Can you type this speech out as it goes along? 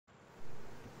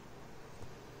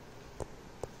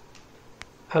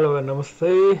Hello नमस्ते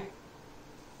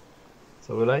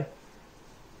सबैलाई।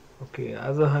 Okay,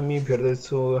 आज हामी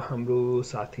भेट्दैछौँ हाम्रो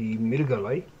साथी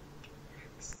मृगलाई।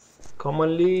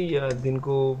 कमनली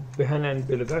दिनको बिहान एन्ड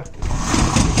बेलुका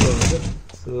हुन्छ।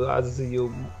 सो आज चाहिँ यो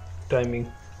टाइमिङ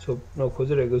छोप्न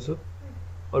खोजिरहेको छु।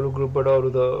 अरू ग्रुपबाट अरू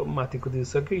त माथि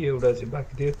कुदिसक्यो, एउटा चाहिँ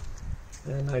बाँकी थियो।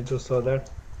 एन्ड आई जस्ट स द्याट।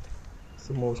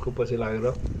 सो म उसको पछि लागेर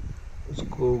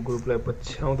उसको ग्रुपलाई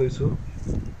पछ्याउँदैछु।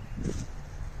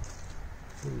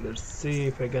 Let's see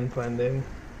if I can find them.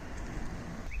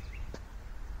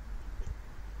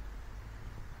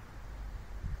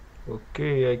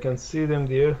 Okay, I can see them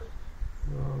there.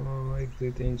 1 2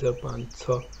 3 4 5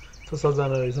 6 7जना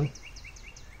रहेछन्।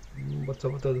 बच्चा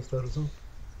बच्चा जस्ताहरू छन्।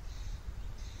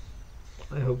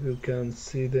 I hope you can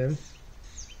see them.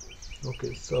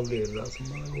 Okay, सबले हेरिरहेको छ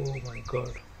मलाई। Oh my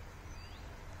god.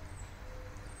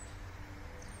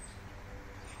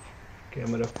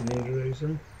 क्यामेरा खुलिरहेको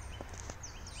रहेछन्।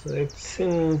 So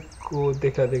एकछिनको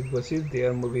देखादेखिपछि they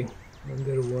are moving on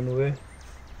their own way.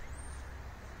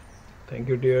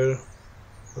 Thank you dear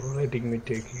for letting me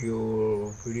take your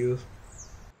videos.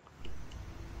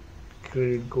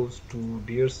 Credit goes to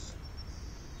dears.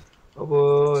 अब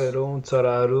हेरौँ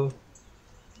चराहरू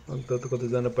अन्त त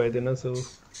कतिजना पाइँदैन। सो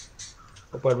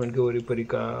अपार्टमेन्टको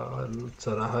वरिपरिका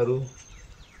चराहरू।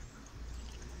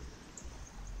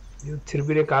 यो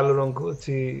छिरपिरे कालो रङको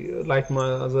चाहिँ लाइटमा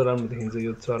अझ राम्रो देखिन्छ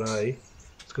यो चरा है।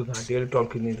 यसको घाँटी अलिक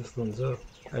टल्किने जस्तो हुन्छ।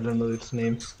 I don't know it's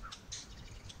name.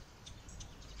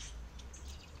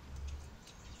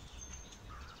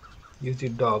 यो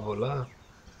चाहिँ डब होला।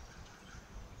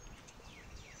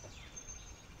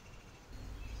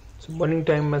 मर्निङ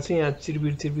टाइममा चाहिँ यहाँ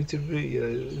चिरबिर चिरबिर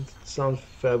चिरबिर साउन्ड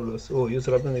फ्याबुलस। ओ यो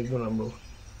चरा पनि एकदम राम्रो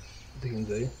देखिन्छ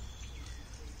है।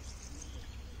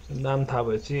 नाम थाहा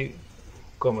भएपछि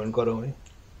कमेन्ट गरौँ है।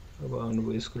 अब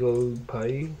आउनुभयो स्क्रोल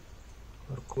भाइ।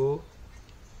 अर्को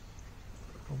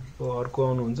अब अर्को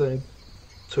आउनुहुन्छ नि,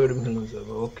 छोड खेल्नुहुन्छ अब।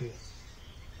 ओके,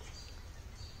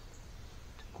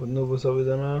 कुद्नुभयो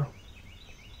सबैजना।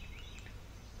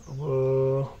 अब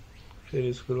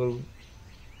फेरि स्क्रोल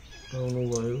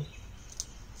आउनुभयो।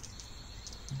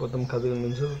 बदम खाँदै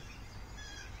हुनुहुन्छ।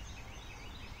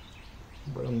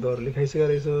 बदम दरले खाइसकेको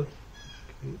रहेछ।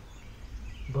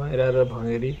 भँगेरा र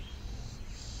भँगेरी।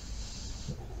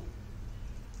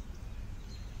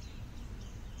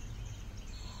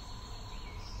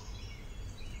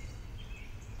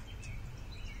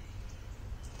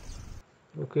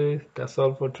 Okay, that's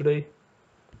all for today.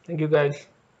 Thank you guys.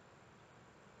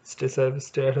 Stay safe,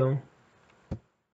 stay at home.